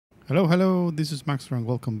Hello, this is Max and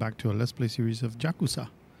welcome back to a Let's Play series of Yakuza.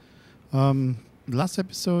 Last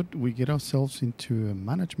episode, we get ourselves into a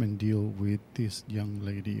management deal with this young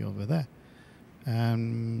lady over there.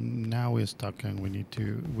 And now we're stuck and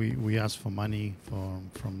we asked for money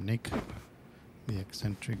from Nick, the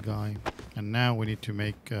eccentric guy. And now we need to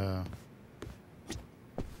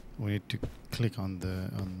click on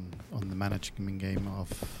the management game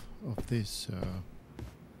of this.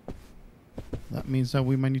 That means that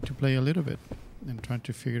we might need to play a little bit and try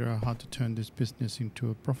to figure out how to turn this business into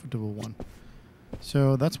a profitable one.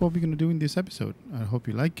 So that's what we're going to do in this episode. I hope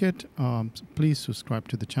you like it. Please subscribe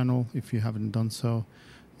to the channel if you haven't done so.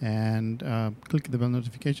 And click the bell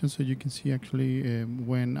notification so you can see actually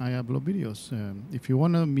when I upload videos. If you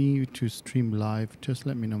want me to stream live, just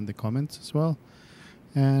let me know in the comments as well.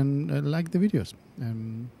 And like the videos.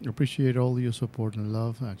 Appreciate all your support and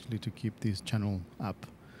love actually to keep this channel up.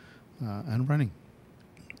 And running.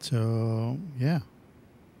 So yeah,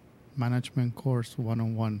 management course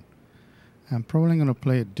 101. I'm probably going to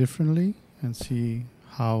play it differently and see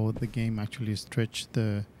how the game actually stretched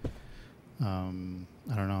the I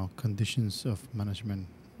don't know, conditions of management,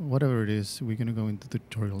 whatever it is. We're going to go into the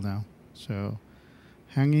tutorial now, so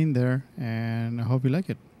hang in there and I hope you like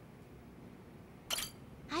it.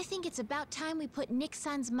 I think it's about time we put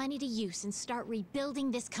Nick-san's money to use and start rebuilding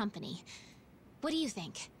this company. What do you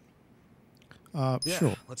think? Yeah,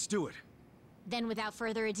 sure. let's do it. Then without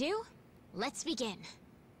further ado, let's begin.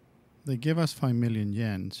 They give us 5 million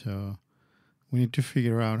yen, so we need to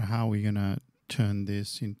figure out how we're gonna turn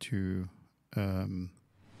this into a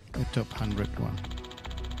top 100 one.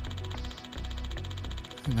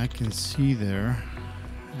 And I can see there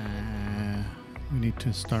we need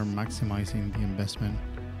to start maximizing the investment.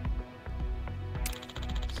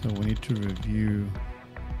 So we need to review,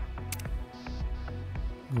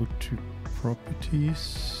 go to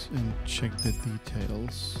properties and check the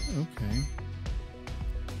details. Okay,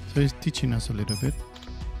 so he's teaching us a little bit.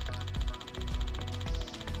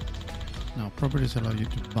 Now properties allow you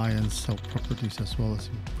to buy and sell properties as well as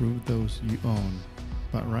improve those you own,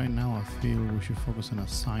 but right now I feel we should focus on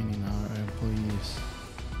assigning our employees.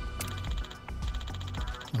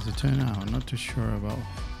 As it turned out, I'm not too sure about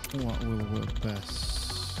what will work best.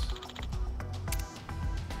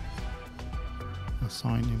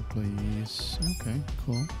 Assign employees. Okay,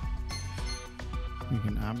 cool. We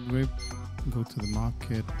can upgrade, go to the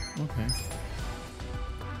market. Okay.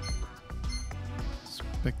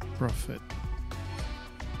 Expect profit.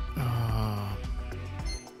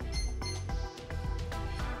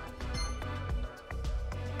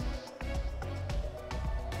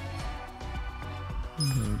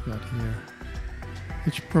 What do we got here?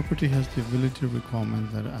 Each property has the ability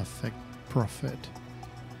requirements that affect profit.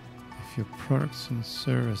 If your products and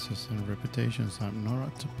services and reputations are not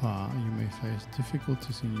up to par, you may face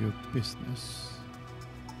difficulties in your business.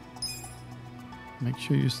 Make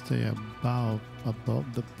sure you stay above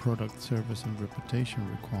the product, service, and reputation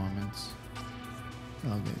requirements.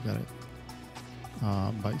 Okay, got it.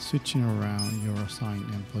 By switching around your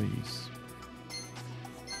assigned employees.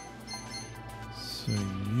 So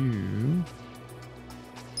you...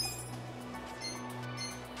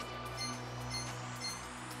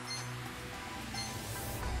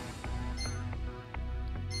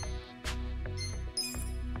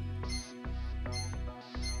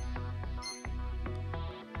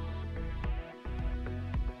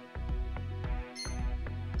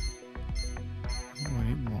 We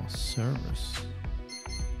need more service.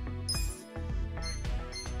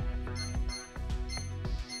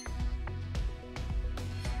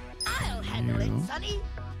 I'll handle it, Sonny.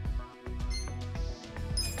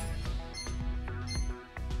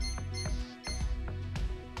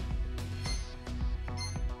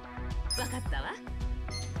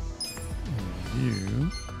 And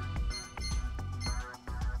you...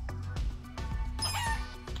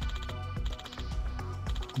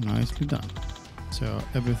 Nicely done. So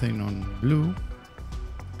everything on blue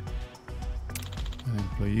and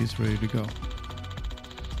employees ready to go.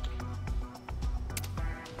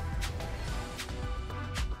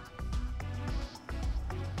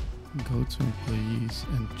 Go to employees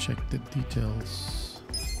and check the details.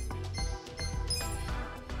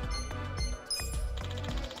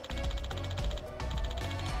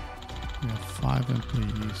 We have 5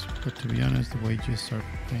 employees, but to be honest, the wages are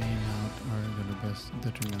paying out are the best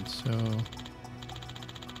detriment. So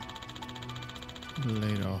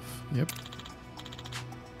laid off. Yep.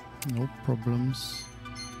 No problems.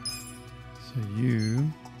 So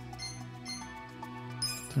you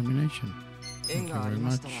termination. Thank you very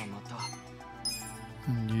much.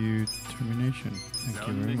 And you termination. Thank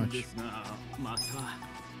you very much.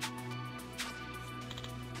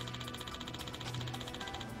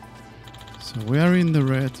 So we are in the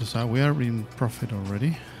red, so we are in profit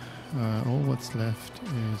already. All what's left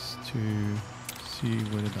is to see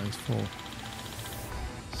where the dice fall.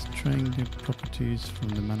 Straying the properties from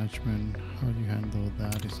the management, how you handle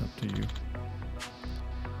that is up to you.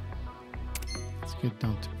 Let's get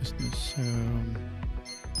down to business.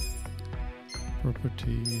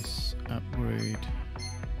 Properties, upgrade.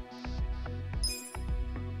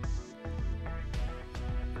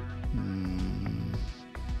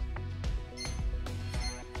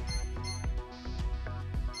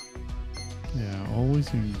 Yeah,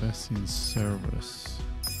 always invest in service.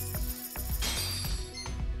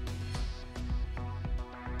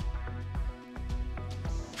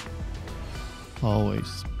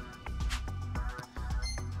 Always.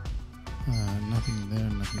 Nothing there,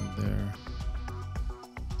 nothing there.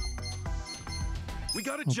 We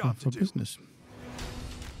got a Open job for to do. business.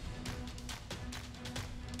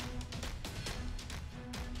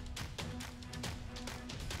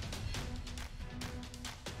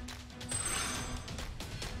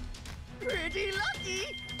 Pretty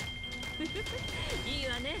lucky.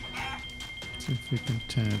 See if we can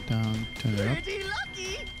turn it down, turn it up. Pretty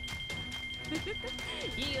lucky.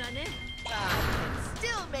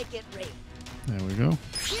 Still make it rain. There we go.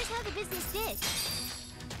 Here's how the business did.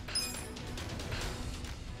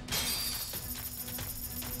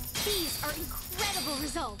 These are incredible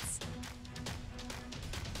results.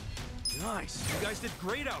 Nice. You guys did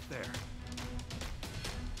great out there.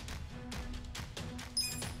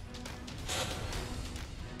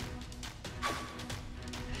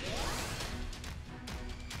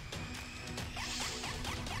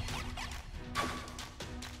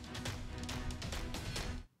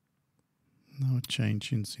 No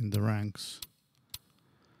changes in the ranks.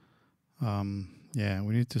 Yeah,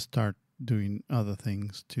 we need to start doing other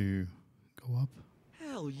things to go up.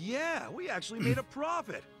 Hell yeah, we actually made a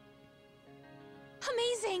profit.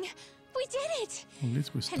 Amazing! We did it! At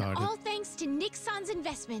least we And started. all thanks to Nick-san's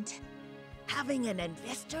investment. Having an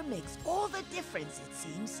investor makes all the difference, it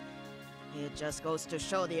seems. It just goes to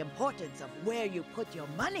show the importance of where you put your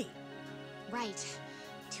money. Right.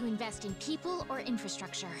 To invest in people or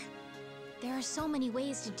infrastructure. There are so many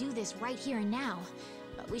ways to do this right here and now,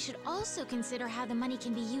 but we should also consider how the money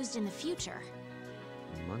can be used in the future.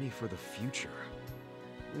 Money for the future.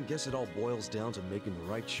 I guess it all boils down to making the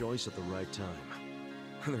right choice at the right time.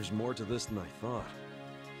 There's more to this than I thought.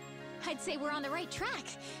 I'd say we're on the right track,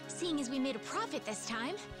 seeing as we made a profit this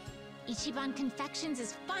time. Ichiban Confections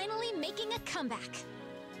is finally making a comeback.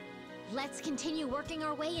 Let's continue working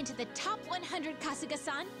our way into the top 100,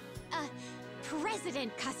 Kasuga-san.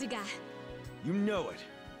 President Kasuga. You know it.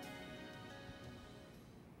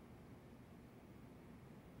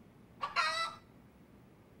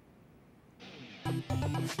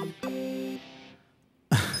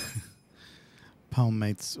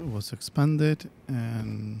 Poundmates was expanded,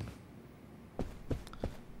 and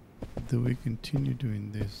do we continue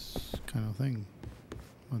doing this kind of thing,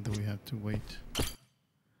 or do we have to wait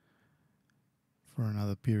for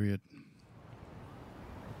another period?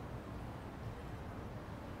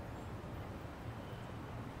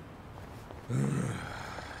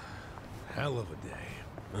 Hell of a day.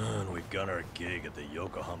 And we've got our gig at the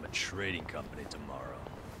Yokohama Trading Company tomorrow.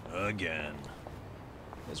 Again.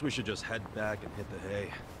 Guess we should just head back and hit the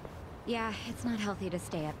hay. Yeah, it's not healthy to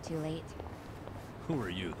stay up too late. Who are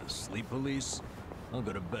you, the sleep police? I'll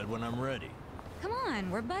go to bed when I'm ready. Come on,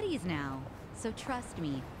 we're buddies now. So trust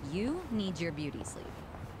me, you need your beauty sleep.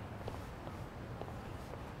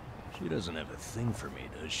 She doesn't have a thing for me,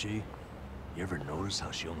 does she? You ever notice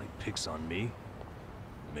how she only picks on me?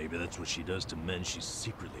 Maybe that's what she does to men she's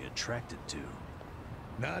secretly attracted to.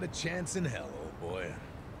 Not a chance in hell, old boy.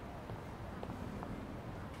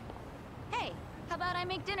 Hey, how about I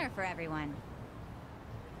make dinner for everyone?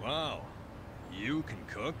 Wow. You can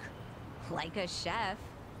cook? Like a chef.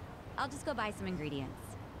 I'll just go buy some ingredients.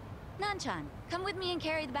 Nanchan, come with me and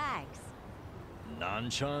carry the bags.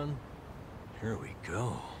 Nanchan? Here we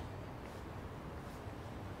go.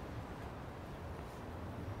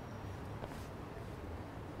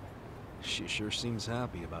 She sure seems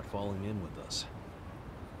happy about falling in with us.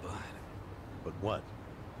 But what?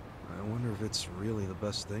 I wonder if it's really the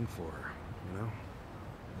best thing for her, you know?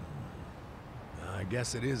 I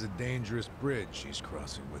guess it is a dangerous bridge she's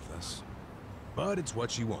crossing with us. But it's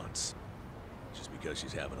what she wants. Just because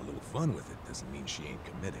she's having a little fun with it doesn't mean she ain't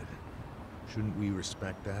committed. Shouldn't we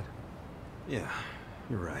respect that? Yeah,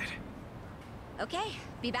 you're right. Okay,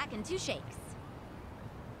 be back in 2 shakes.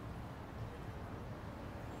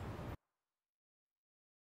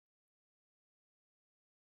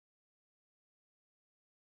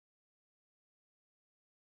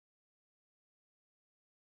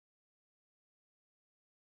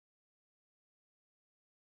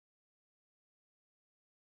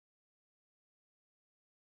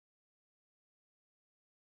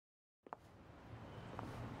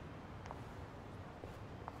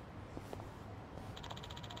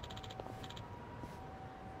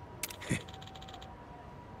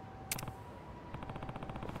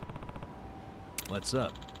 What's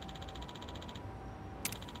up?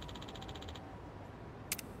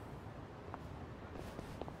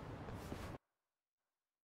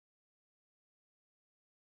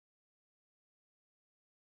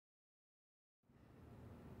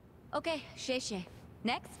 Okay, Sheshe.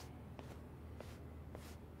 Next?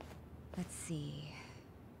 Let's see.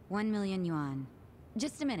 1 million yuan.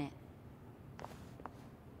 Just a minute.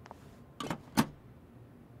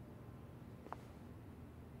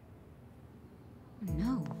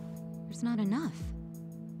 No, there's not enough.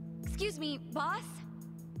 Excuse me, boss?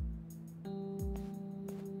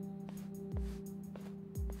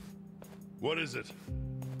 What is it?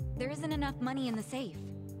 There isn't enough money in the safe.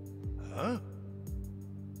 Huh?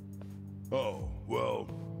 Oh, well,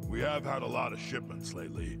 we have had a lot of shipments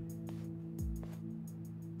lately.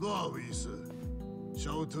 不好意思，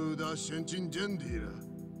小偷的现金见底了，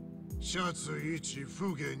下次一起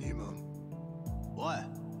付给你们。喂，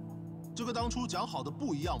这个当初讲好的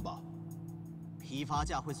不一样吧？批发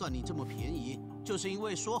价会算你这么便宜，就是因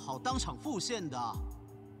为说好当场付现的。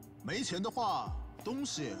没钱的话，东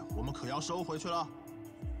西我们可要收回去了。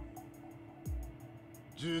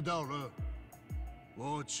知道了，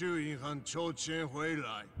我去银行抽钱回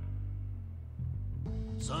来。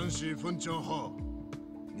30分钟后，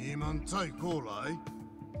你们再过来。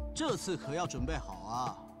这次可要准备好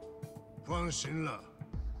啊！放心了，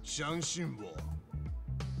相信我。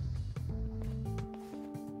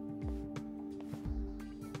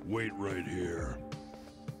 Wait right here.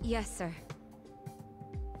 Yes, sir.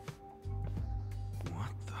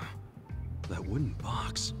 What the? That wooden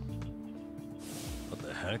box? What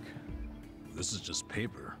the heck? This is just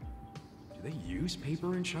paper. Do they use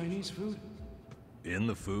paper in Chinese food? In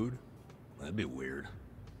the food? That'd be weird.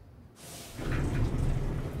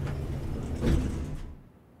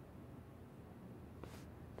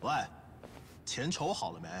 喂，钱筹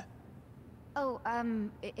好了没？ Oh,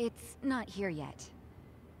 it's not here yet.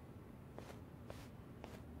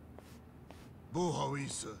 不好意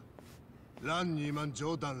思，让你们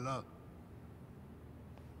久等了。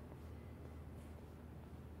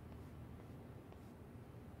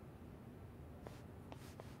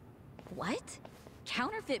 What?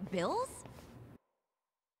 Counterfeit bills?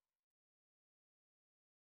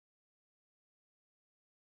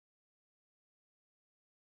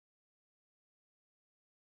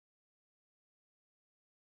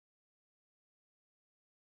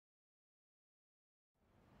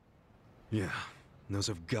 Yeah, those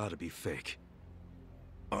have got to be fake.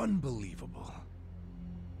 Unbelievable.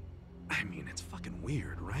 I mean, it's fucking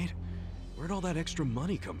weird, right? Where'd all that extra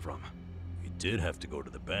money come from? He did have to go to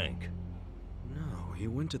the bank. No, he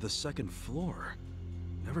went to the second floor.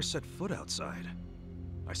 Never set foot outside.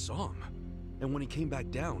 I saw him. And when he came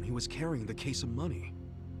back down, he was carrying the case of money.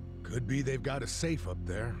 Could be they've got a safe up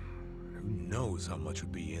there. Who knows how much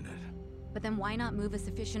would be in it? But then why not move a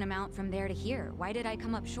sufficient amount from there to here? Why did I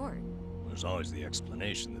come up short? There's always the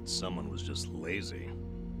explanation that someone was just lazy.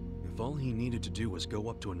 If all he needed to do was go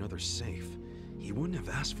up to another safe, he wouldn't have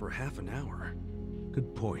asked for half an hour.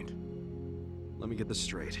 Good point. Let me get this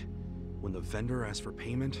straight. When the vendor asked for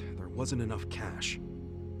payment, there wasn't enough cash.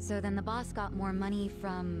 So then the boss got more money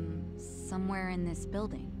from somewhere in this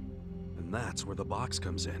building. And that's where the box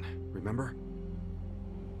comes in, remember?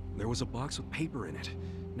 There was a box with paper in it,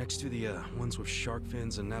 next to the ones with shark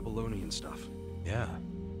fins and abalone and stuff. Yeah.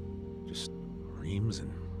 Just reams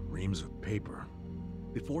and reams of paper.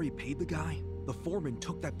 Before he paid the guy, the foreman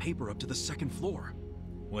took that paper up to the second floor.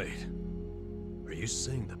 Wait, are you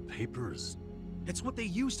saying the paper is... It's what they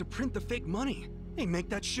use to print the fake money. They make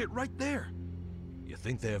that shit right there. You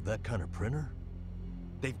think they have that kind of printer?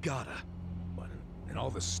 They've gotta. What, and all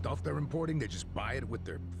the stuff they're importing, they just buy it with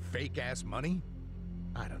their fake-ass money?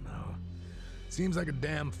 I don't know. Seems like a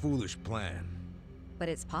damn foolish plan. But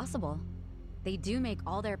it's possible. They do make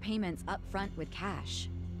all their payments up front with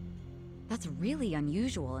cash. That's really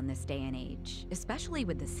unusual in this day and age, especially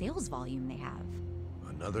with the sales volume they have.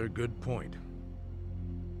 Another good point.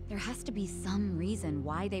 There has to be some reason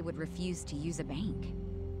why they would refuse to use a bank.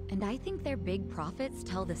 And I think their big profits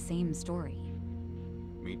tell the same story.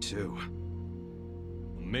 Me too.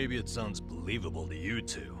 Maybe it sounds believable to you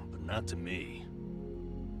two, but not to me.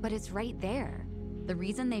 But it's right there. The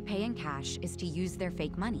reason they pay in cash is to use their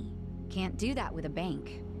fake money. Can't do that with a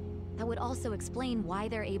bank. That would also explain why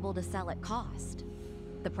they're able to sell at cost.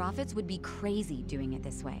 The profits would be crazy doing it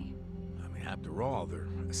this way. I mean, after all, they're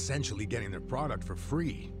essentially getting their product for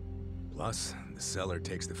free. Plus, the seller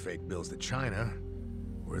takes the fake bills to China,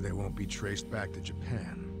 where they won't be traced back to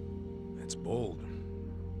Japan. It's bold,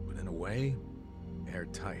 but in a way,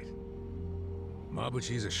 airtight.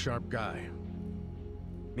 Mabuchi's a sharp guy.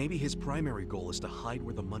 Maybe his primary goal is to hide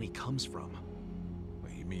where the money comes from.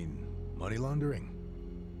 What, you mean money laundering?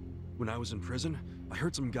 When I was in prison, I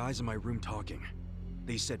heard some guys in my room talking.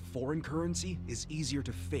 They said foreign currency is easier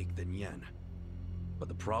to fake than yen. But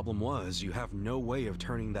the problem was, you have no way of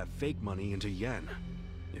turning that fake money into yen.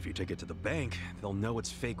 If you take it to the bank, they'll know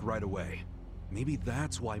it's fake right away. Maybe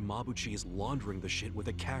that's why Mabuchi is laundering the shit with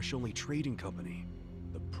a cash-only trading company.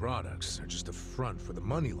 The products are just a front for the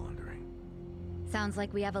money laundering. Sounds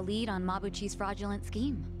like we have a lead on Mabuchi's fraudulent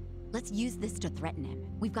scheme. Let's use this to threaten him.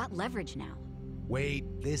 We've got leverage now. Wait,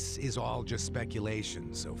 this is all just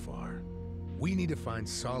speculation so far. We need to find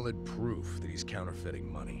solid proof that he's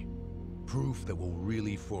counterfeiting money. Proof that will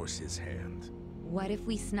really force his hand. What if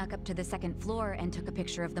we snuck up to the second floor and took a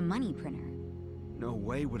picture of the money printer? No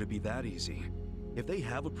way would it be that easy. If they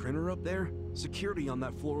have a printer up there, security on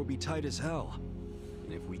that floor will be tight as hell.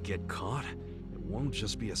 And if we get caught, it won't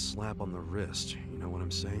just be a slap on the wrist, you know what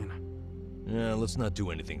I'm saying? Yeah, let's not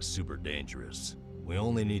do anything super dangerous. We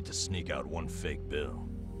only need to sneak out one fake bill.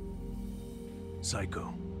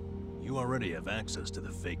 Psycho, you already have access to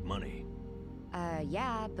the fake money.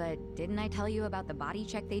 Yeah, but didn't I tell you about the body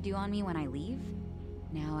check they do on me when I leave?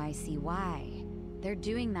 Now I see why. They're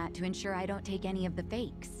doing that to ensure I don't take any of the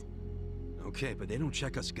fakes. Okay, but they don't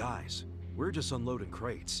check us guys. We're just unloading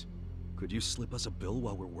crates. Could you slip us a bill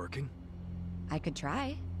while we're working? I could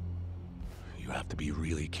try. You have to be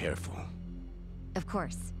really careful. Of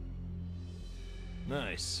course.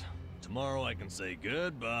 Nice. Tomorrow I can say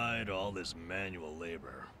goodbye to all this manual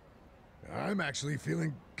labor. I'm actually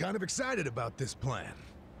feeling kind of excited about this plan.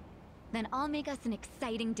 Then I'll make us an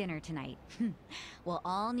exciting dinner tonight. We'll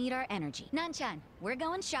all need our energy. Nanchan, we're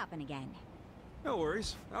going shopping again. No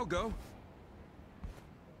worries, I'll go.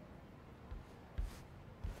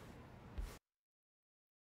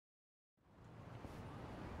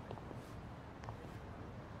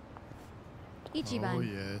 Ichiban, Oh,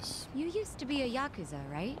 yes. you used to be a Yakuza,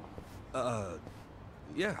 right?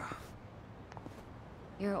 Yeah.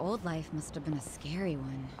 Your old life must have been a scary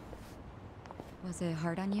one. Was it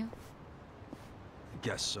hard on you?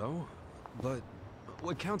 Guess so. But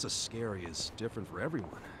what counts as scary is different for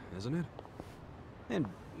everyone, isn't it? And,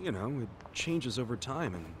 you know, it changes over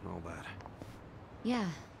time and all that. Yeah,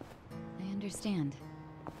 I understand.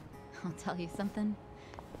 I'll tell you something.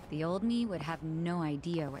 The old me would have no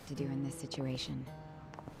idea what to do in this situation.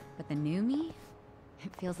 But the new me?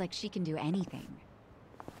 It feels like she can do anything.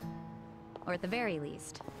 Or at the very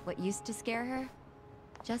least, what used to scare her,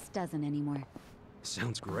 just doesn't anymore.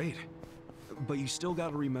 Sounds great. But you still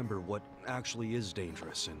gotta remember what actually is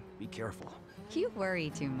dangerous and be careful. You worry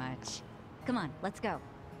too much. Come on, let's go.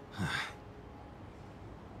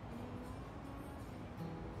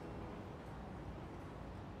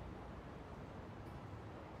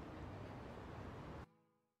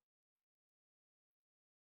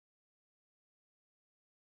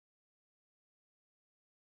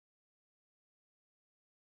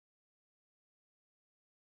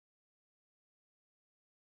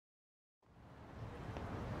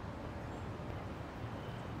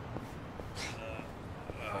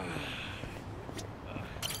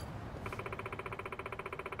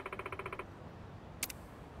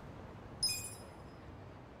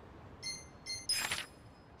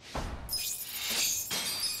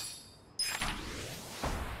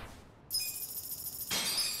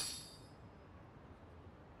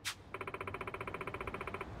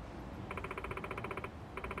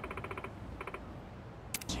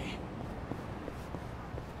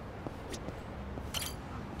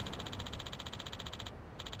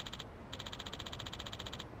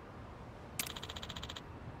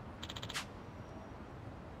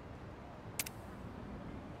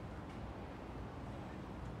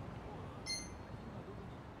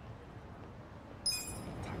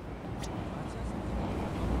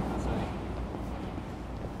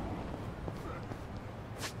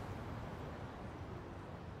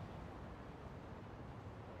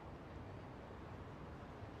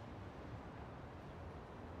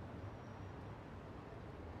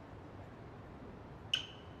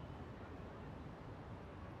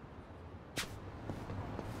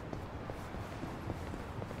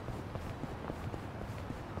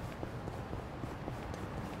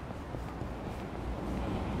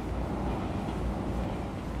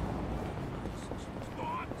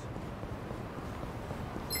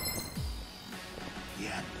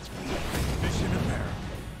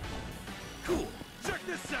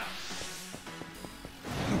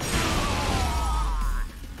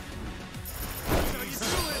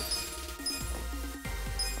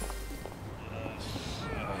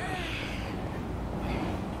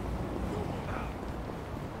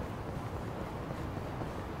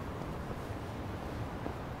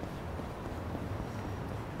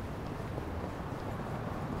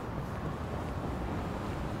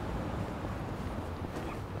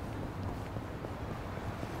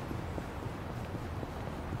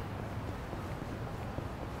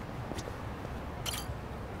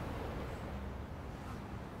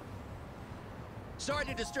 Sorry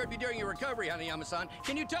to disturb you during your recovery, Hanayama-san.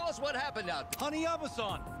 Can you tell us what happened out there?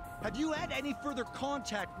 Hanayama-san, have you had any further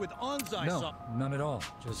contact with Anzai-san? No, none at all.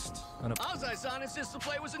 Just Anzai-san insists the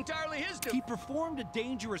play was entirely his doing. He performed a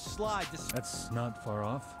dangerous slide. That's not far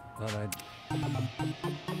off, but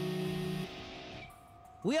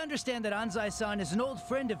We understand that Anzai-san is an old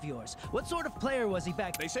friend of yours. What sort of player was he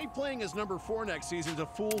back? They say playing as number 4 next season's a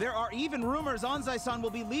fool. There are even rumors Anzai-san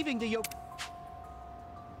will be leaving the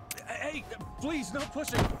Hey, please, no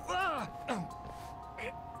pushing.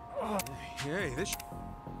 Hey, this...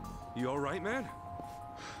 You alright, man?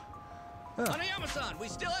 Hanayama-san, we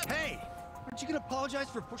still have... Hey, aren't you gonna apologize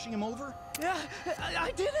for pushing him over? Yeah,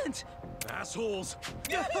 I didn't! Assholes!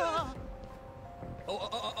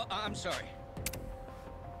 I'm sorry.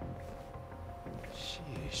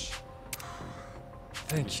 Sheesh.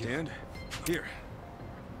 Thank you. Stand. Here.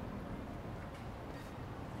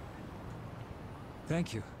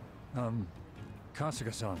 Thank you.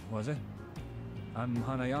 Kasuga-san, was it? I'm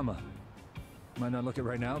Hanayama. Might not look it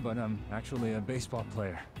right now, but I'm actually a baseball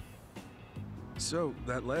player. So,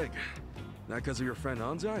 that leg, that because of your friend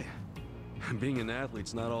Anzai? Being an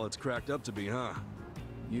athlete's not all it's cracked up to be, huh?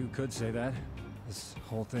 You could say that. This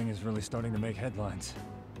whole thing is really starting to make headlines.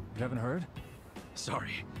 You haven't heard?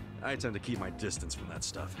 Sorry, I tend to keep my distance from that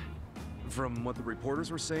stuff. From what the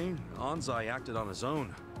reporters were saying, Anzai acted on his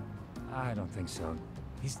own. I don't think so.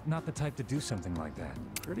 He's not the type to do something like that.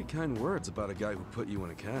 Pretty kind words about a guy who put you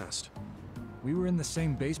in a cast. We were in the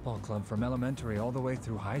same baseball club from elementary all the way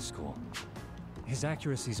through high school. His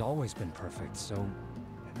accuracy's always been perfect, so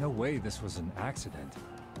no way this was an accident.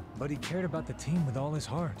 But he cared about the team with all his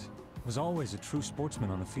heart. Was always a true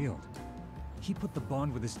sportsman on the field. He put the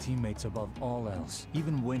bond with his teammates above all else,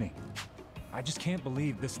 even winning. I just can't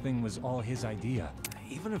believe this thing was all his idea.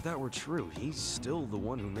 Even if that were true, he's still the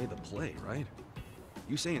one who made the play, right?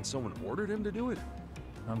 You saying someone ordered him to do it?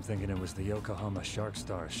 I'm thinking it was the Yokohama Shark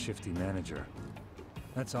Stars' shifty manager.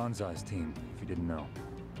 That's Anzai's team, if you didn't know.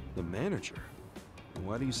 The manager?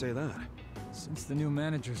 Why do you say that? Since the new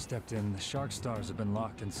manager stepped in, the Shark Stars have been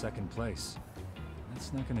locked in second place.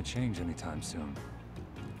 That's not gonna change anytime soon.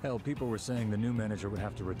 Hell, people were saying the new manager would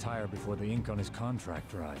have to retire before the ink on his contract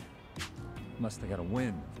dried. Unless they got a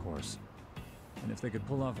win, of course. And if they could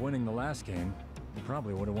pull off winning the last game, they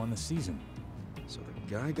probably would have won the season. So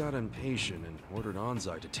the guy got impatient and ordered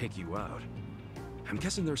Anzai to take you out. I'm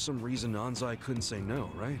guessing there's some reason Anzai couldn't say no,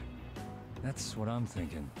 right? That's what I'm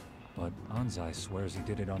thinking. But Anzai swears he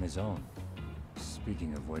did it on his own.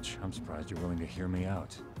 Speaking of which, I'm surprised you're willing to hear me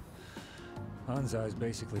out. Anzai's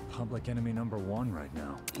basically public enemy #1 right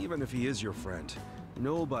now. Even if he is your friend,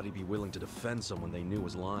 nobody'd be willing to defend someone they knew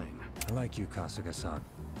was lying. I like you, Kasuga-san.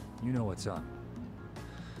 You know what's up.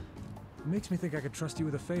 It makes me think I could trust you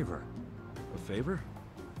with a favor. A favor?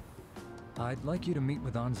 I'd like you to meet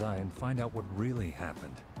with Anzai and find out what really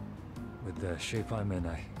happened. With the shape I'm in,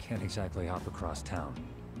 I can't exactly hop across town.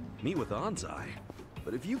 Meet with Anzai?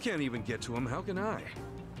 But if you can't even get to him, how can I?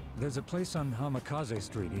 There's a place on Hamikaze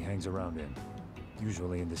Street he hangs around in.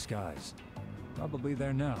 Usually in disguise. Probably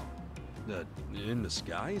there now. In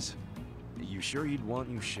disguise? You sure you'd want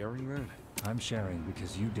you sharing that? I'm sharing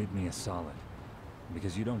because you did me a solid.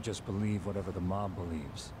 Because you don't just believe whatever the mob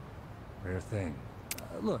believes. Rare thing.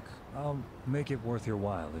 Look, I'll make it worth your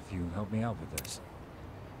while if you help me out with this.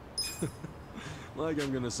 Like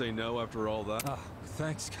I'm gonna say no after all that? Ah,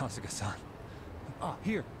 thanks, Kasuga-san. Ah,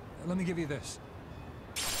 here, let me give you this.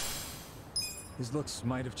 His looks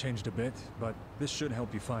might have changed a bit, but this should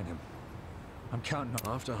help you find him. I'm counting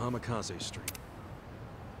on... Off to Hamikaze Street.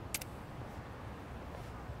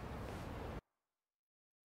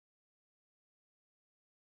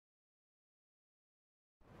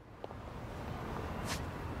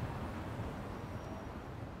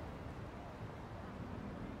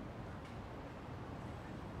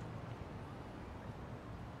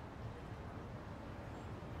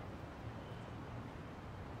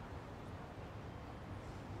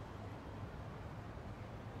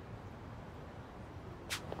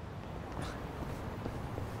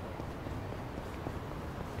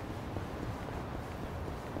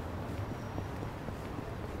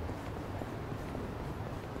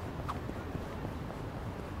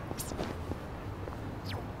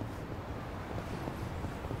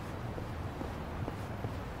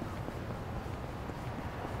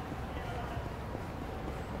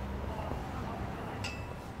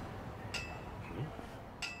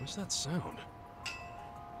 What's that sound?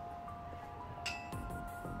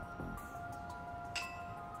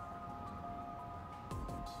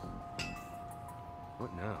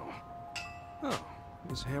 What now? Oh,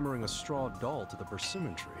 he's hammering a straw doll to the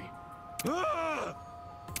persimmon tree. Ah!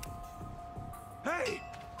 Hey!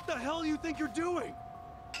 The hell you think you're doing?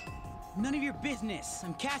 None of your business.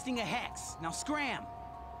 I'm casting a hex. Now scram!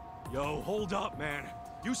 Yo, hold up, man.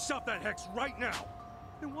 You stop that hex right now!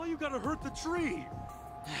 Then why you gotta hurt the tree?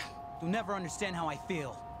 You'll never understand how I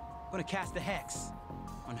feel. I'm gonna cast a hex.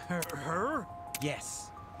 On her. Her?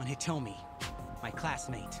 Yes, on Hitomi, my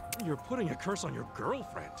classmate. You're putting a curse on your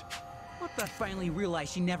girlfriend. What the? I finally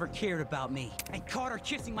realized she never cared about me. I caught her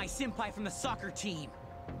kissing my senpai from the soccer team.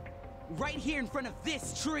 Right here in front of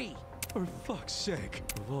this tree. For fuck's sake.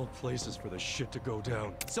 Of all places for the shit to go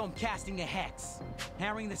down. So I'm casting a hex.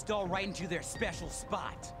 Hammering this doll right into their special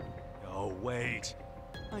spot. Oh, wait.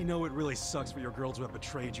 I know it really sucks for your girl to have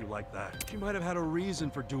betrayed you like that. She might have had a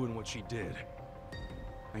reason for doing what she did.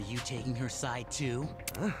 Are you taking her side too?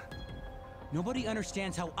 Huh? Nobody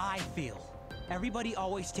understands how I feel. Everybody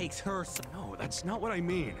always takes her side. No, that's not what I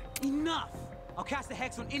mean. Enough! I'll cast a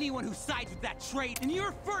hex on anyone who sides with that trait, and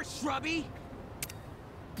you're first, Shrubby!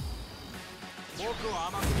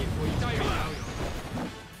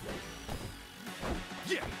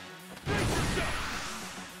 Yeah! Brace yourself!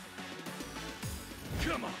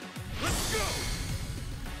 Come on, let's go!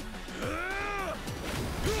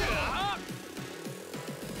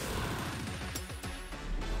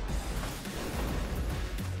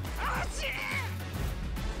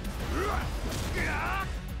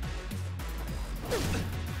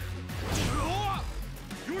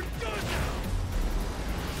 You're done now!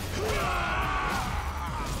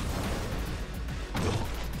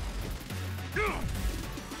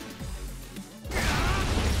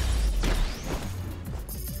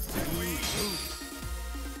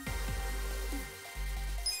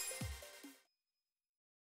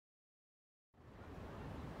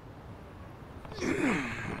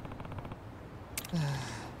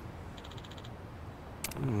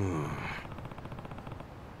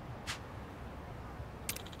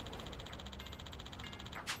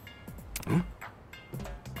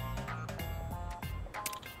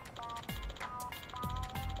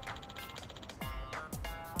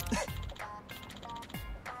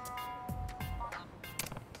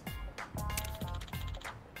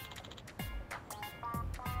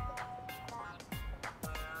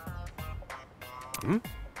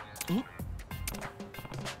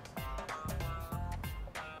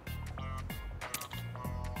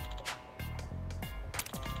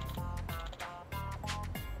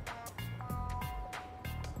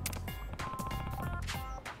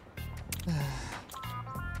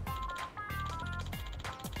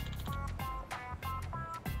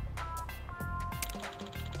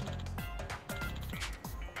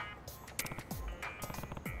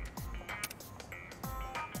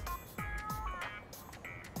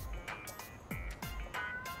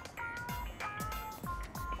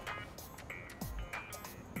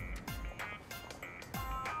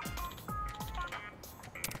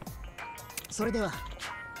 Soれでは。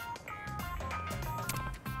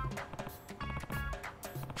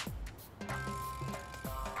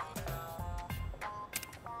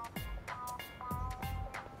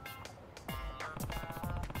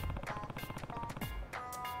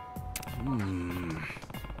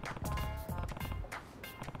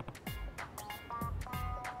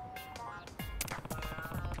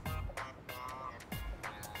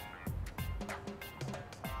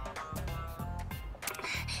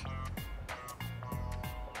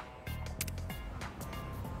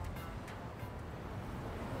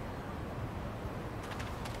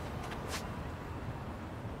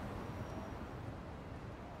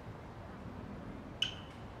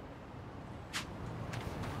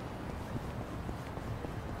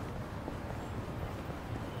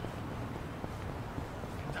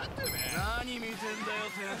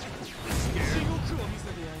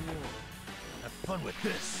Have fun with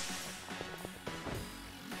this.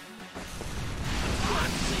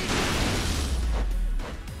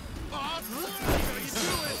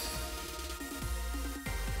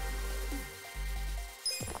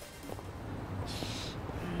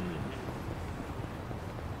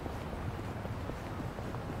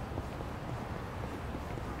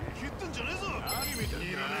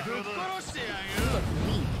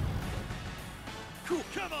 Cool,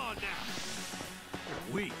 come on now!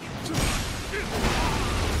 You're weak.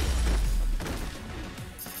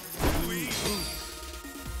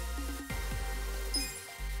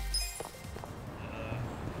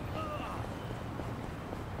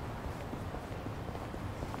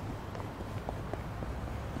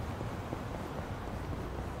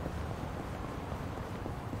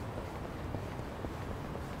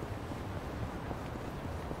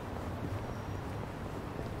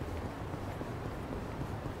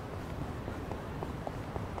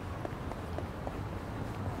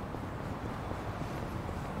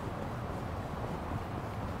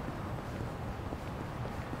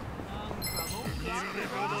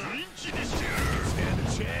 Stand a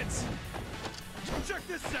chance. Check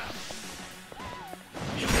this out!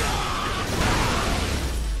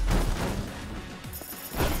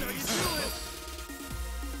 That's how you do it!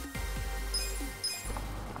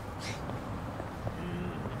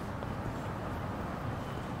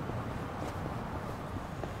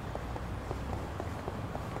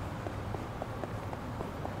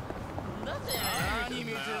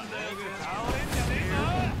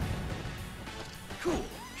 Cool.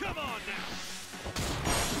 Come on now.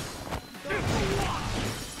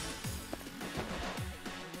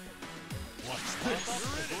 Watch this.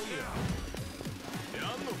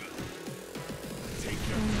 Take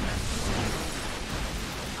your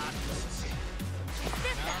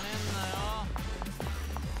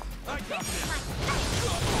I got this.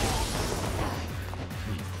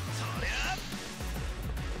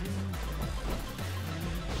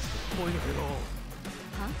 Point of it all.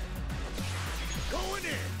 Huh? Going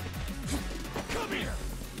in! Come here!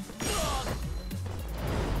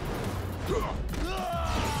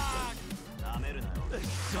 This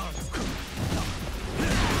sucks.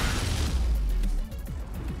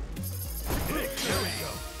 There we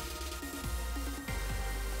go.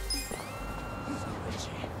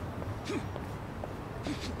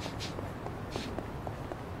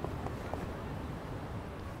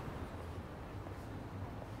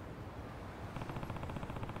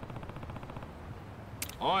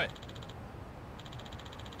 Oi.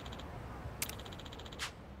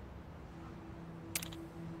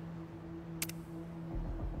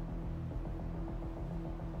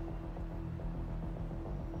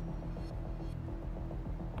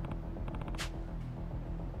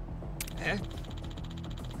 Eh?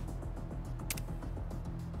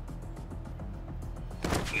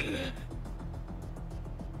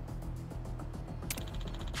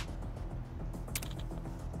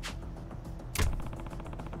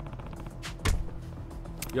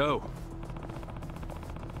 Yo.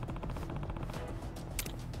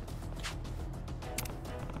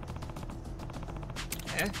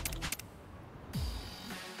 Eh?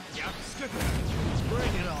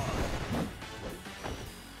 Bring it on.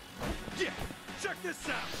 Yeah, check this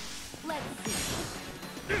out. Let's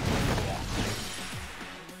see.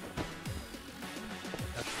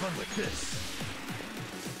 Have fun with this.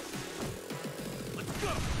 Let's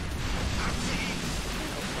go.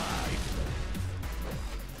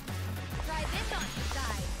 Try this on the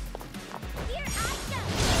side. Here I go.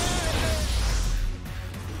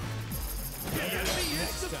 The enemy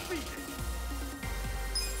is defeated.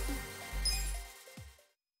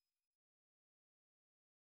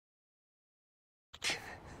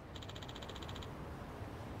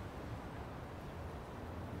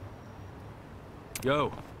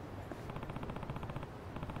 Yo.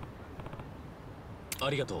 あ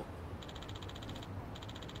りがと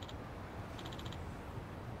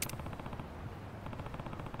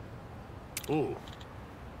う。おう。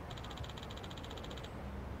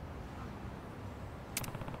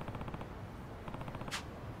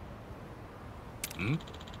ん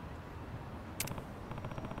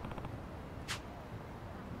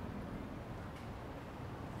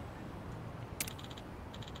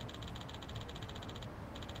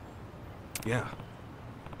？Yeah.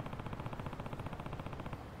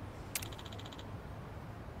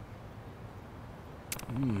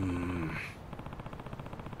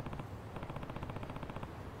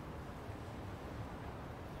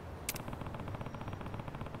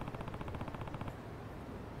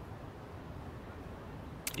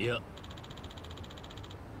 Yeah.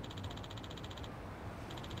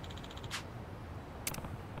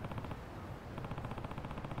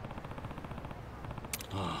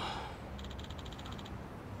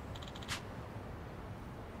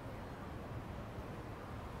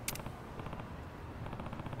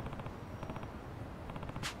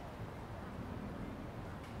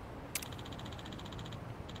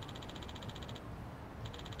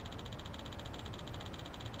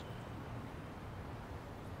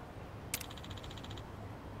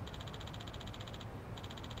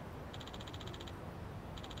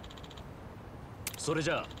それ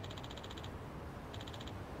じゃあ。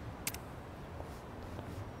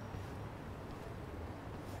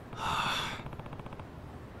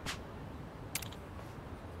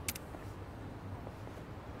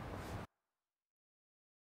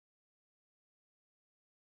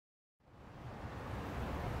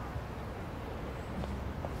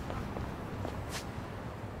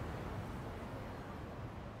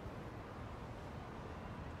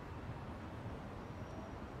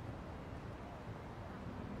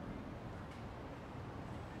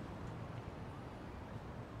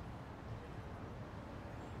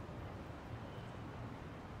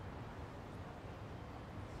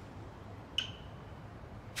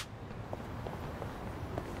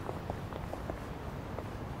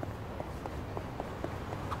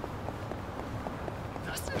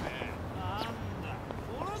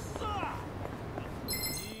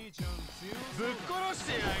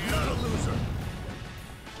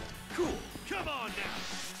Cool. Come on now.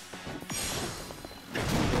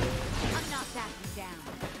 I'm not backing down.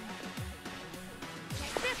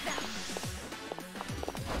 Check this out.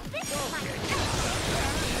 This is my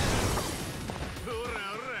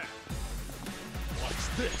What's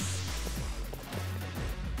this?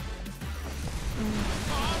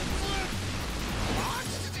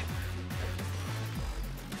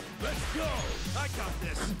 Let's go! I got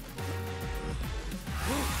this!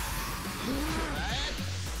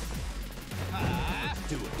 Let's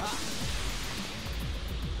do it.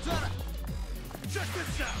 Check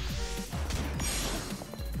this out!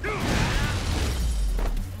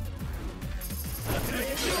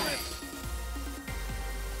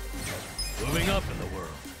 Moving up in the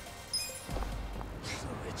world. So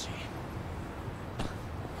itchy.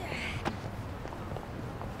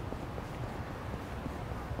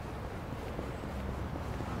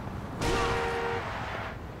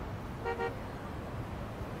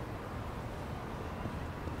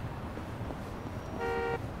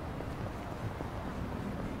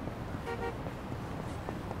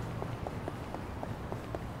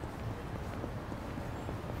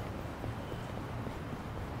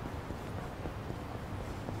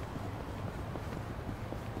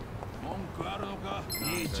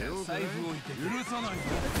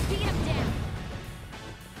 Beat him down.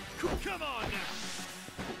 Come on now!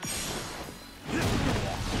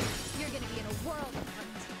 You're gonna be in a world of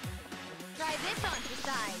hurt. Try this on for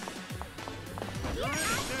size.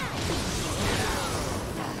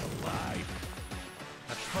 Lied.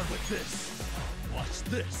 Have fun with this. Watch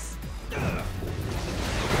this.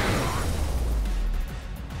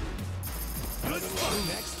 Good luck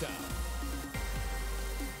next time.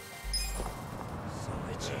 So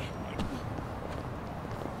itchy.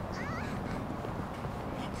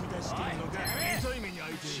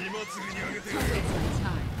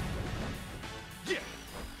 Yeah.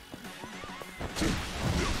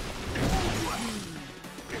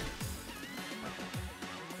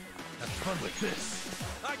 Have fun with this.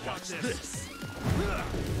 I got this.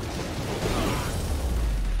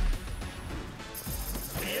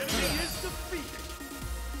 The enemy is defeated.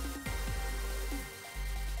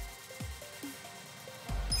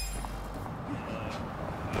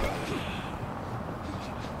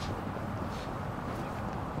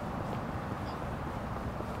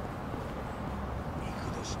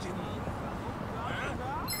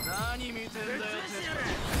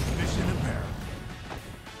 Mission apparent.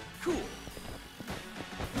 Cool.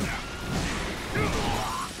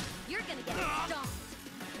 You're gonna get stomped.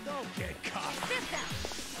 Don't get caught. Check this out.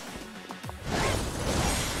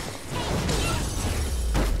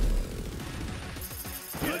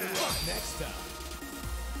 Good luck next time.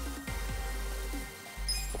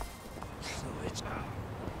 So it's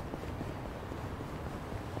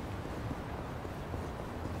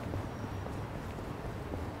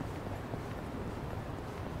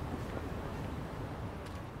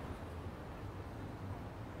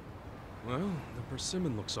Well, the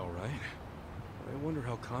persimmon looks all right. I wonder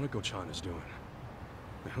how Kaneko-chan is doing.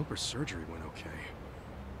 I hope her surgery went okay.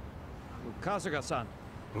 Kasuga-san.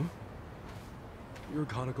 Huh? You're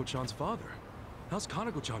Kaneko-chan's father. How's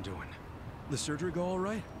Kaneko-chan doing? The surgery go all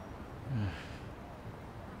right?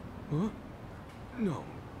 Huh? No,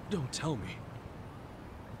 don't tell me.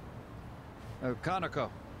 Kaneko,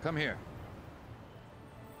 come here.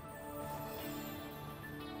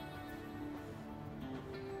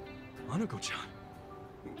 Kaneko-chan?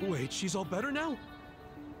 Wait, she's all better now?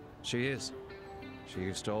 She is. She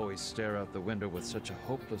used to always stare out the window with such a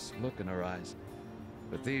hopeless look in her eyes.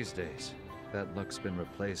 But these days, that look's been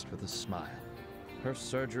replaced with a smile. Her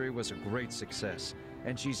surgery was a great success,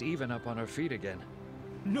 and she's even up on her feet again.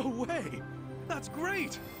 No way! That's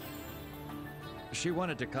great! She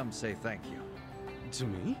wanted to come say thank you. To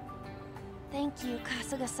me? Thank you,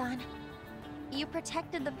 Kasuga-san. You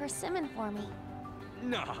protected the persimmon for me.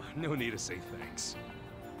 Nah, no need to say thanks.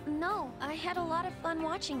 No, I had a lot of fun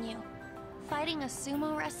watching you. Fighting a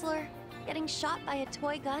sumo wrestler, getting shot by a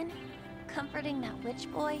toy gun, comforting that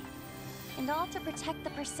witch boy, and all to protect the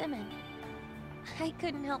persimmon. I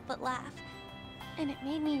couldn't help but laugh, and it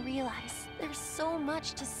made me realize there's so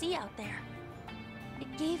much to see out there.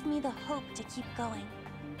 It gave me the hope to keep going.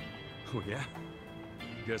 Oh yeah?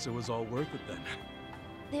 Guess it was all worth it then.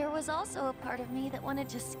 There was also a part of me that wanted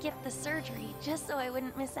to skip the surgery just so I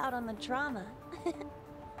wouldn't miss out on the drama.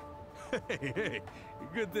 Hey,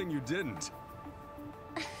 good thing you didn't.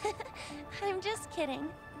 I'm just kidding.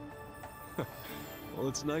 Well,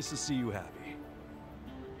 it's nice to see you happy.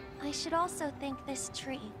 I should also thank this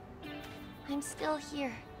tree. I'm still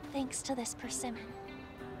here, thanks to this persimmon.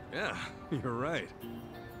 Yeah, you're right.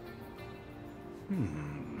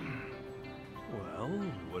 Well,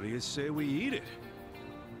 what do you say we eat it?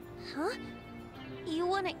 Huh? You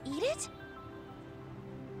wanna eat it?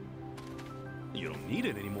 You don't need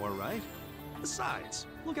it anymore, right? Besides,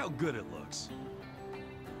 look how good it looks.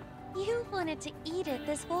 You wanted to eat it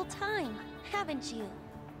this whole time, haven't you?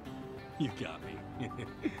 You got me.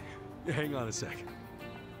 Hang on a second.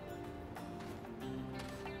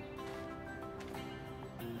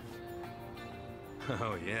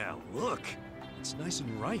 Oh yeah, look! It's nice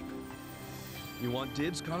and ripe. You want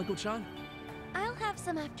dibs, Kanako-chan? I'll have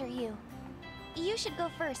some after you. You should go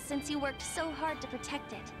first since you worked so hard to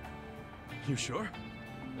protect it. You sure?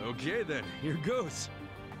 Okay then, here goes.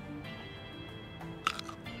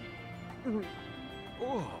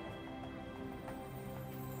 Oh.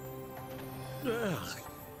 Ugh.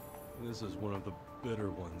 This is one of the bitter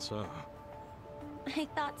ones, huh? I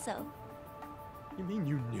thought so. You mean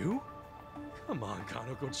you knew? Come on,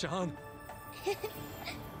 Kanako-chan.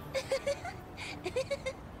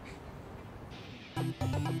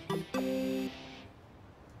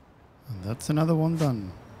 And that's another one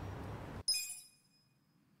done.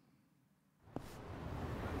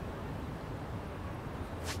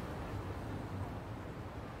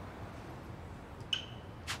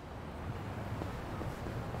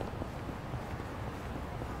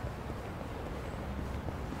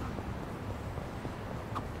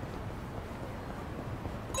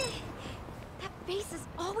 Face is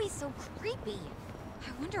always so creepy.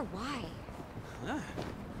 I wonder why. Huh?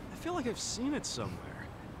 I feel like I've seen it somewhere.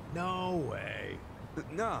 No way.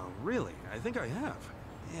 No, really, I think I have.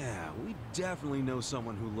 Yeah, we definitely know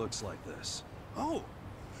someone who looks like this. Oh,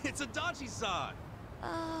 it's Adachi-san!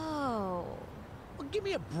 Oh. Well, give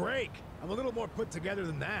me a break. I'm a little more put together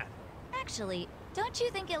than that. Actually, don't you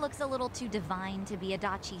think it looks a little too divine to be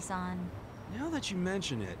Adachi-san? Now that you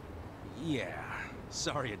mention it, yeah.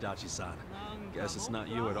 Sorry, Adachi-san. Guess it's not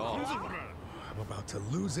you at all. I'm about to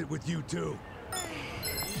lose it with you two.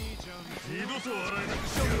 Show me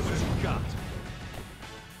what you got.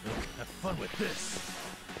 Have fun with this.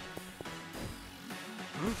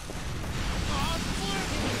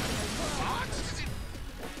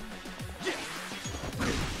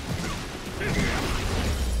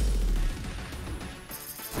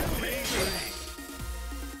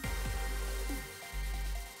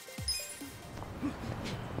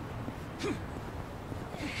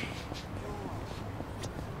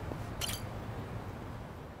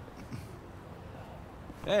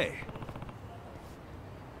 Hey.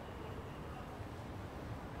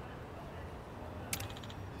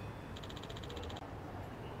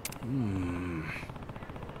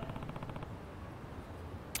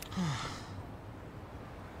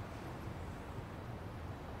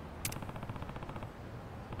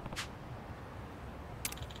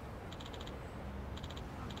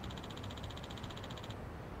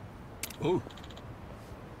 Oh.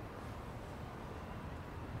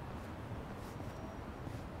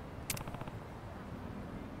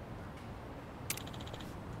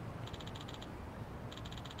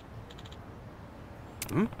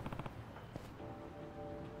 Hmm?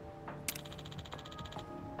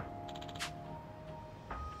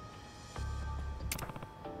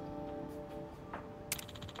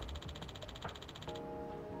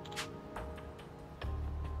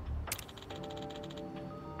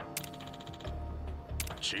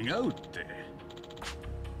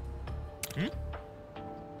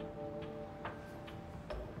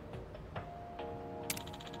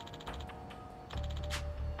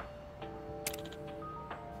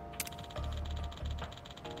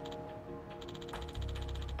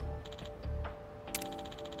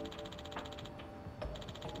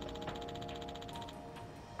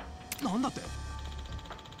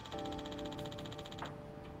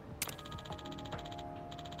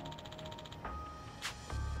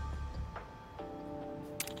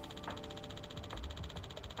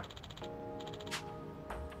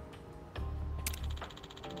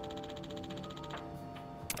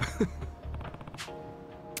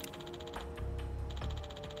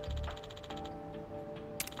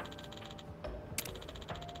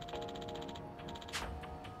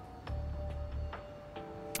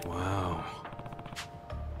 Wow.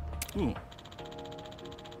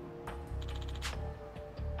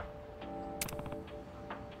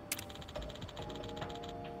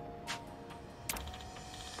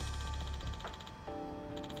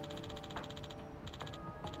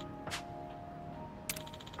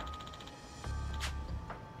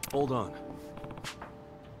 Hold on.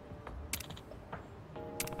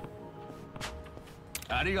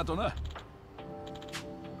 Arigato na.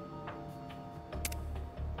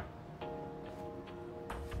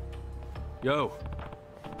 Yo.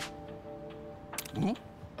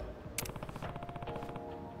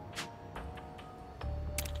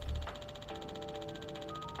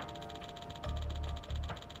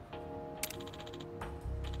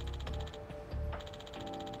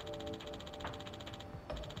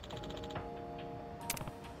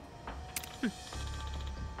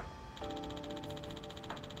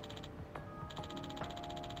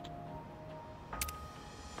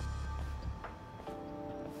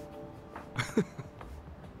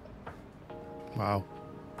 Wow.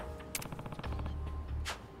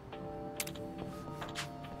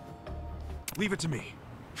 Leave it to me.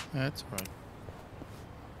 That's right.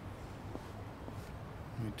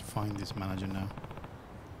 I need to find this manager now.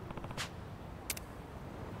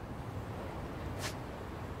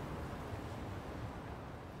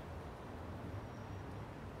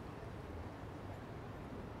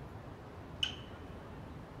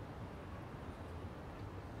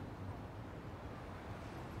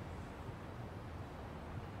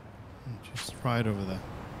 Just right over there.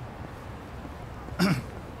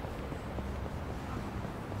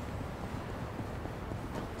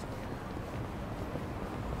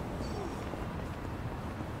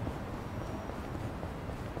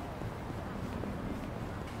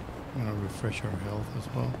 I'm gonna refresh our health as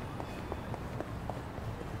well.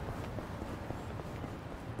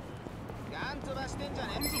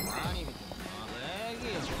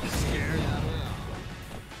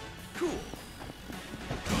 Cool.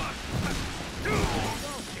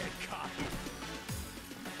 Don't get cocky.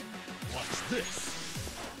 Watch this.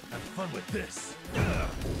 Have fun with this.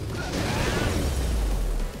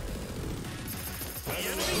 The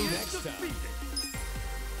enemy is defeated.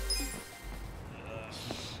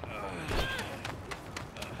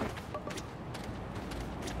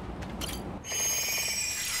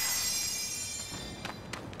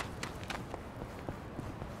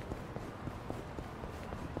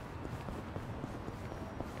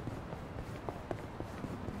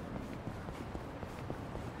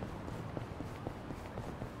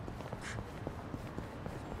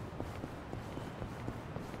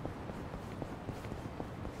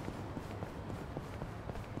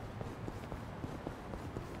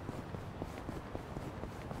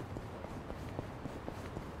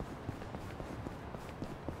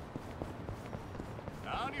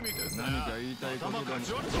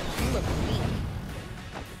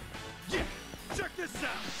 Yeah, check this out.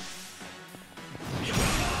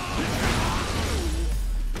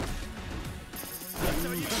 That's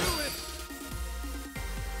how you do it.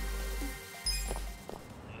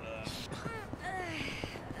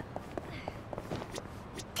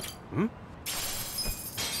 Hmm?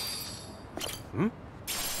 Hmm?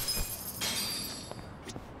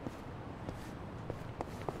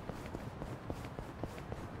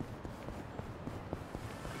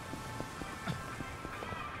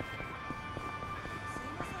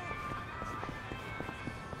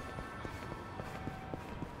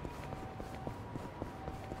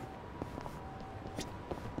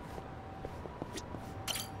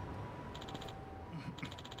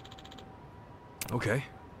 Okay.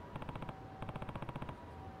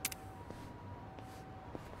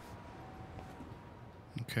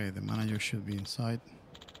 Okay, the manager should be inside.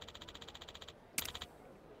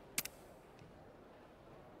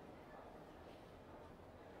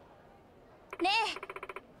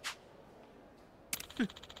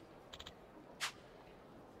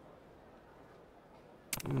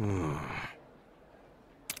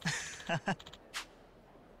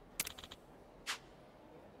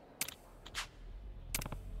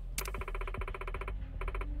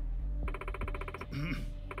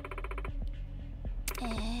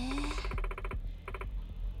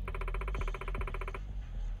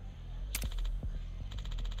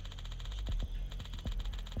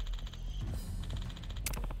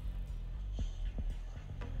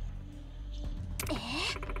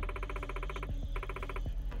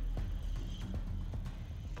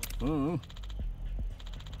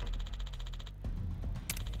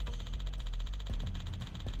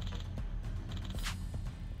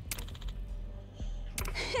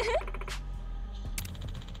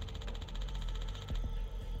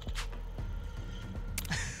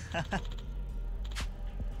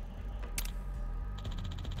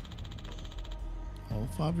 All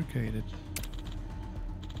fabricated.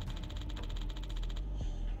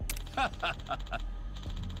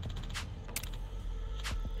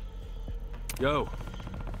 Yo.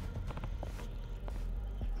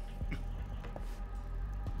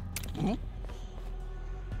 And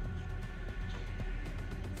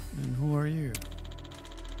who are you?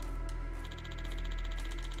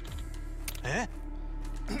 Eh?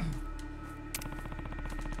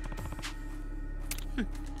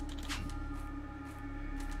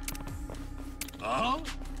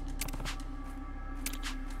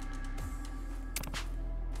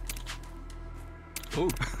 Oh.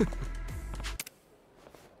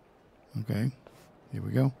 Okay, here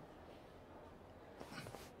we go.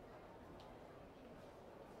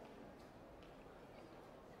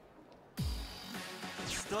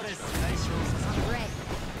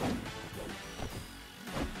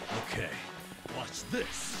 Okay, watch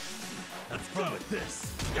this. Have fun with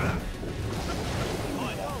this.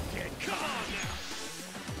 Okay, come on now.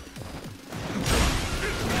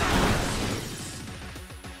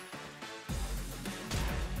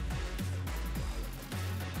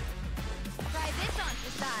 Try this on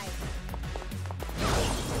the side.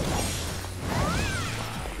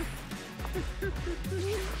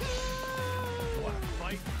 Wanna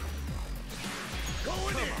fight?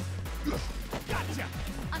 Going in. Gotcha.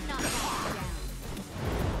 I'm not backing down.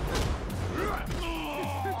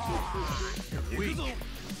 You're weak.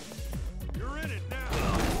 You're in it now.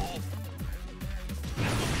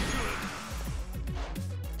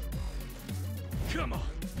 Come on,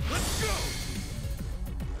 let's go.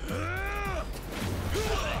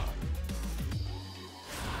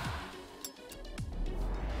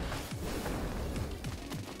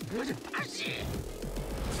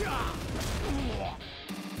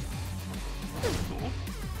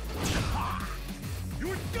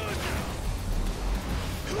 You're done now.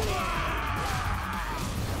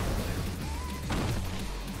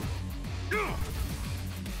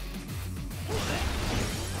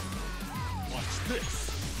 Watch this.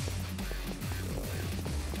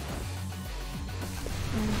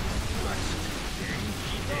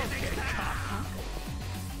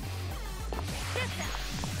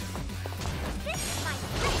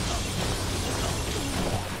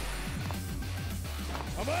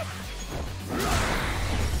 I'm up.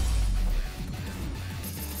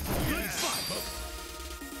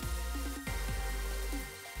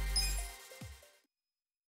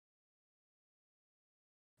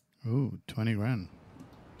 Ooh, 20 grand.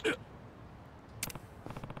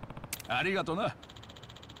 ありがとな。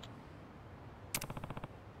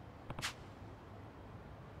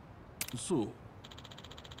そう。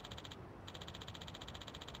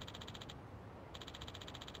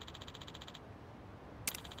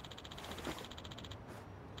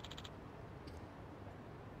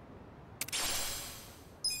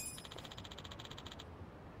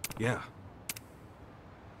Yeah.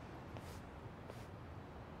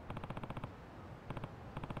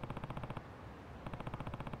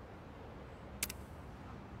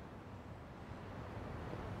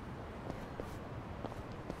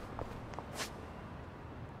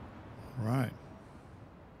 Right.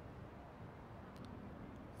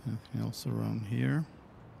 Anything else around here?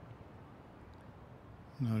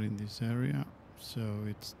 Not in this area, so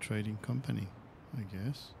it's trading company, I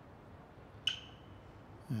guess.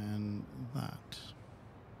 And that.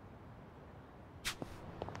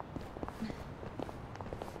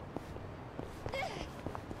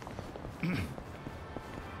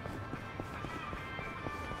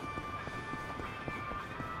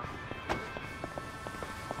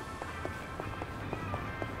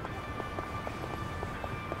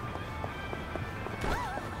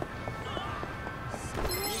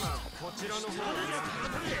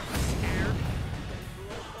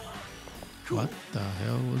 What the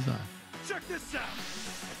hell was that? Check this out.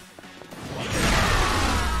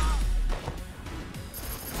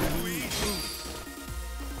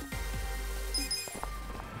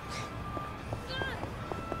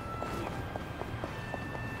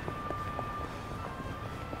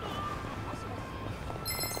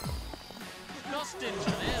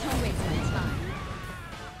 Don't waste any time.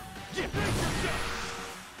 Get yourself.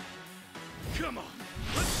 Come on,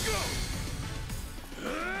 let's go.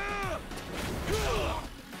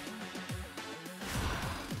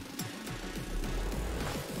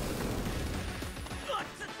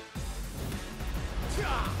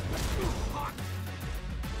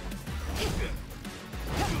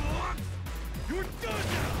 You're done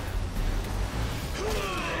now.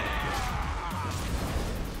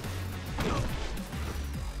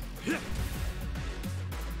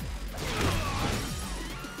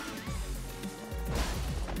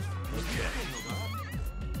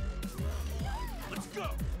 Let's go.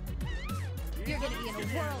 You're gonna be in a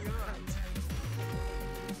world of hurt.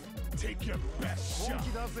 Take your best shot.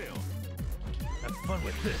 Have fun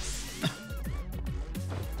with this.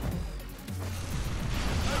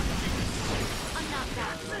 I'm not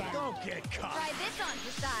backing down. Don't get caught. Try this on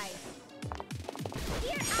the side.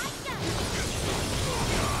 Here I go.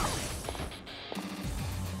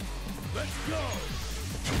 Let's go.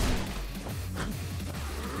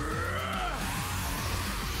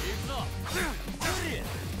 Enough. Put in.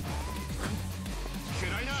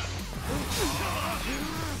 Should I not?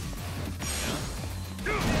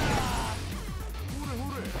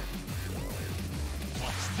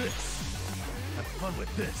 fun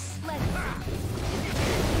with this.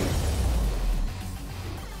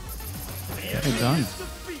 Okay, done.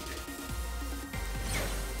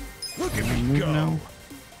 Look Can at we me move go. now?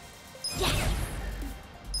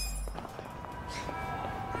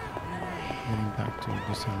 Getting back to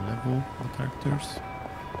the same level, the characters.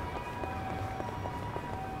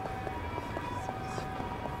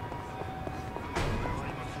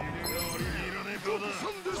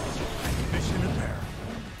 Mission apparent.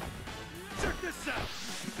 Check this out.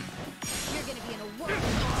 You're gonna be in a world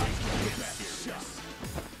Best shot.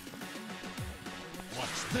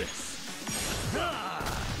 Watch this. Ah!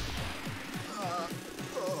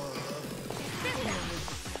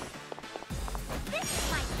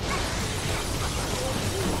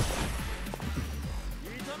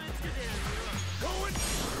 Going.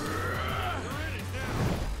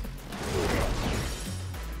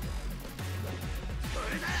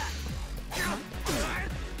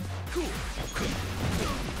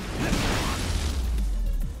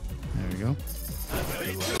 There we go.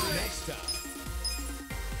 Next time.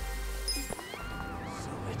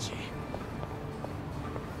 So itchy.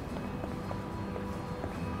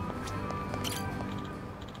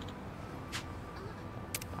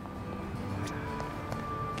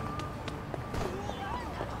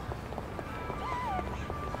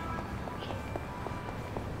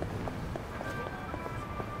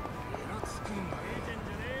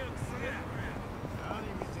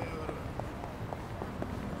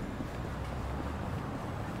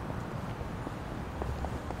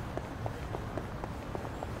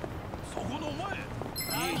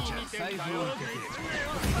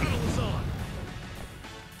 Battle's on.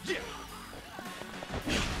 Yeah.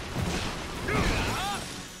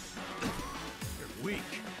 You're weak.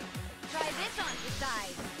 Try this on your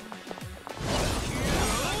side.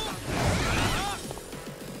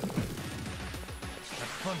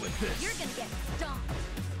 Have fun with this. You're gonna get stomped.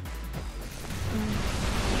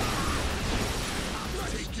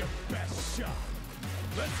 Take your best shot.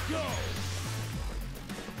 Let's go.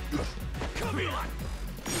 Come on.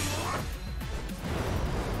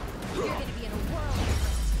 You're gonna be in a world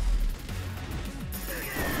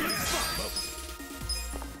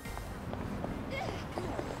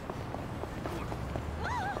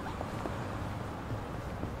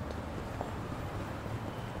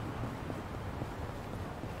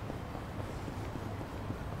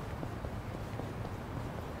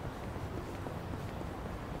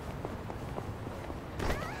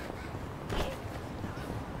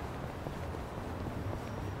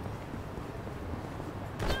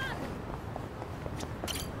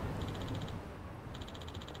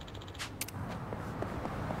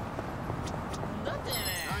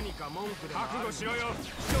Show me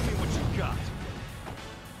what you got.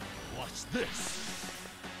 Watch this.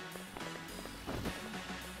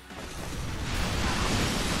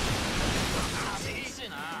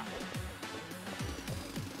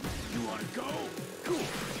 You wanna go? Cool.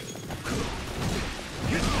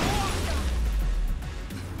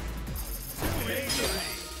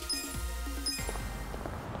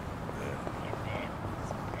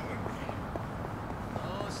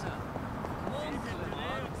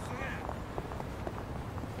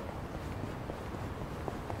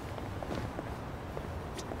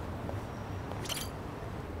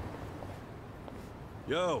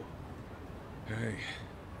 Yo! Hey,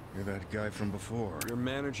 you're that guy from before. Your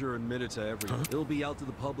manager admitted to everything. Huh? It'll be out to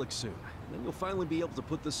the public soon. Then you'll finally be able to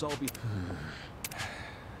put this all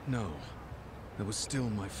No, that was still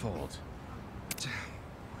my fault. Why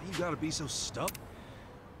you gotta be so stubborn?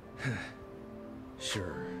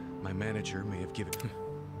 Sure, my manager may have given...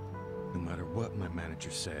 No matter what my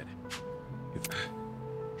manager said. If...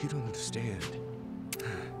 You don't understand.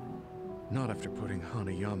 Not after putting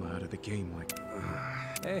Hanayama out of the game like...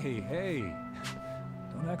 Hey.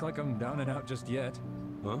 Don't act like I'm down and out just yet.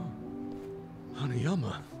 Huh?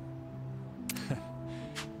 Hanayama?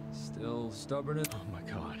 Still stubborn as... Oh my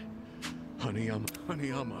god.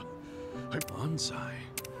 Hanayama. Bonsai.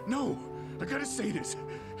 No! I gotta say this.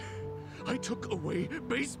 I took away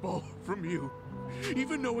baseball from you.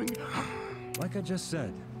 Even knowing... Like I just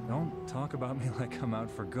said, don't talk about me like I'm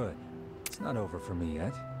out for good. It's not over for me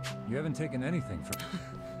yet. You haven't taken anything from...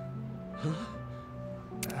 Huh?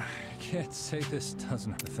 I can't say this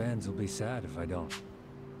doesn't. The fans will be sad if I don't.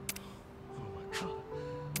 Oh my god.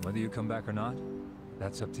 Whether you come back or not,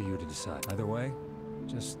 that's up to you to decide. Either way,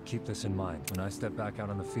 just keep this in mind. When I step back out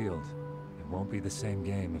on the field, it won't be the same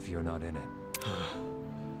game if you're not in it.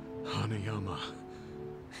 Hanayama.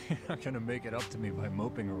 You're not gonna make it up to me by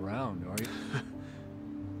moping around, are you?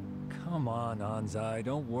 Come on, Anzai,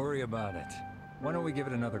 don't worry about it. Why don't we give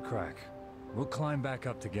it another crack? We'll climb back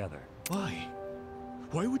up together. Why?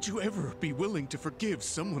 Why would you ever be willing to forgive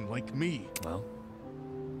someone like me? Well,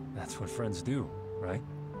 that's what friends do, right?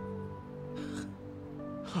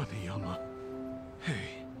 Hanayama.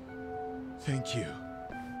 Hey. Thank you.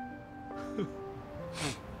 Good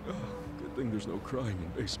thing there's no crying in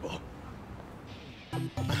baseball.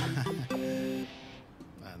 And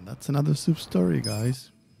that's another soup story,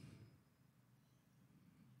 guys.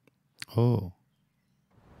 Oh.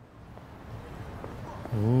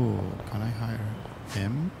 Oh, can I hire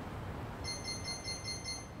him?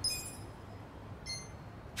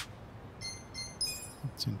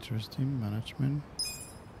 That's interesting. Management.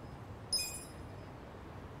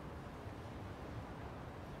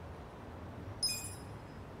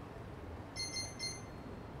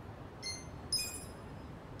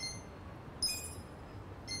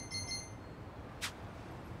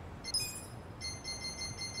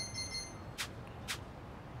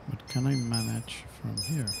 What can I manage from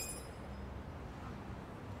here?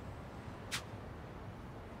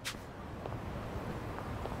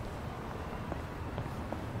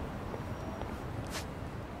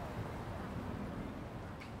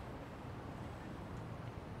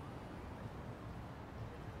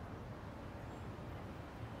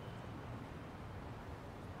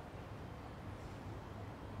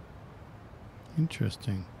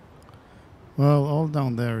 Interesting. Well, all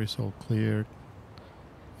down there is all cleared.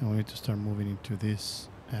 And we need to start moving into this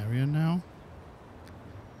area now.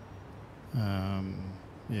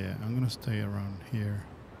 Yeah, I'm gonna stay around here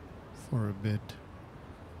for a bit.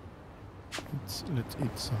 Let's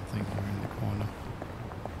eat something here in the corner.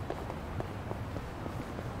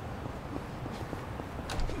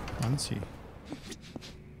 Fancy.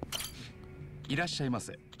 いらっしゃいま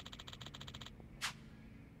せ。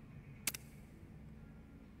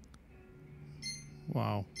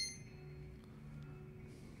 Wow.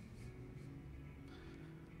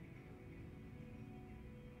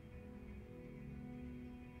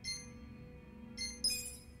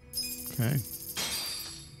 Okay.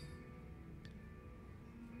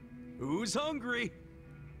 Who's hungry?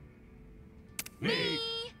 Me.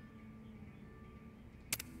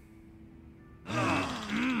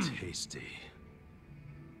 Tasty.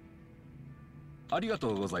 ありがと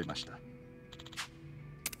うございました。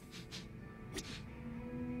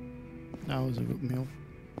 That was a good meal.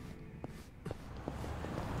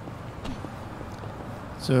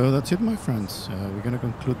 So that's it, my friends. We're going to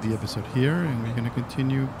conclude the episode here, and we're going to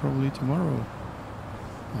continue probably tomorrow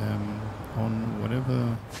on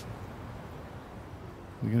whatever.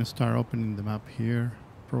 We're going to start opening the map here,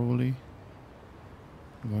 probably.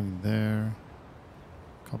 Going there.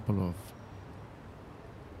 A couple of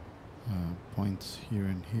points here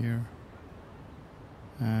and here.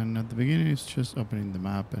 And at the beginning, it's just opening the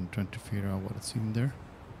map and trying to figure out what's in there.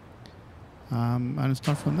 And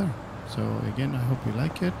start from there. So again, I hope you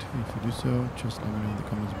like it. If you do so, just let me know in the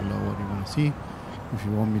comments below what you want to see. If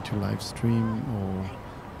you want me to live stream or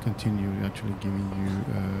continue actually giving you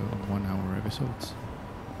 1 hour episodes.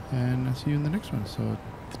 And I'll see you in the next one. So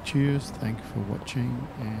cheers, thank you for watching,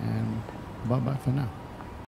 and bye bye for now.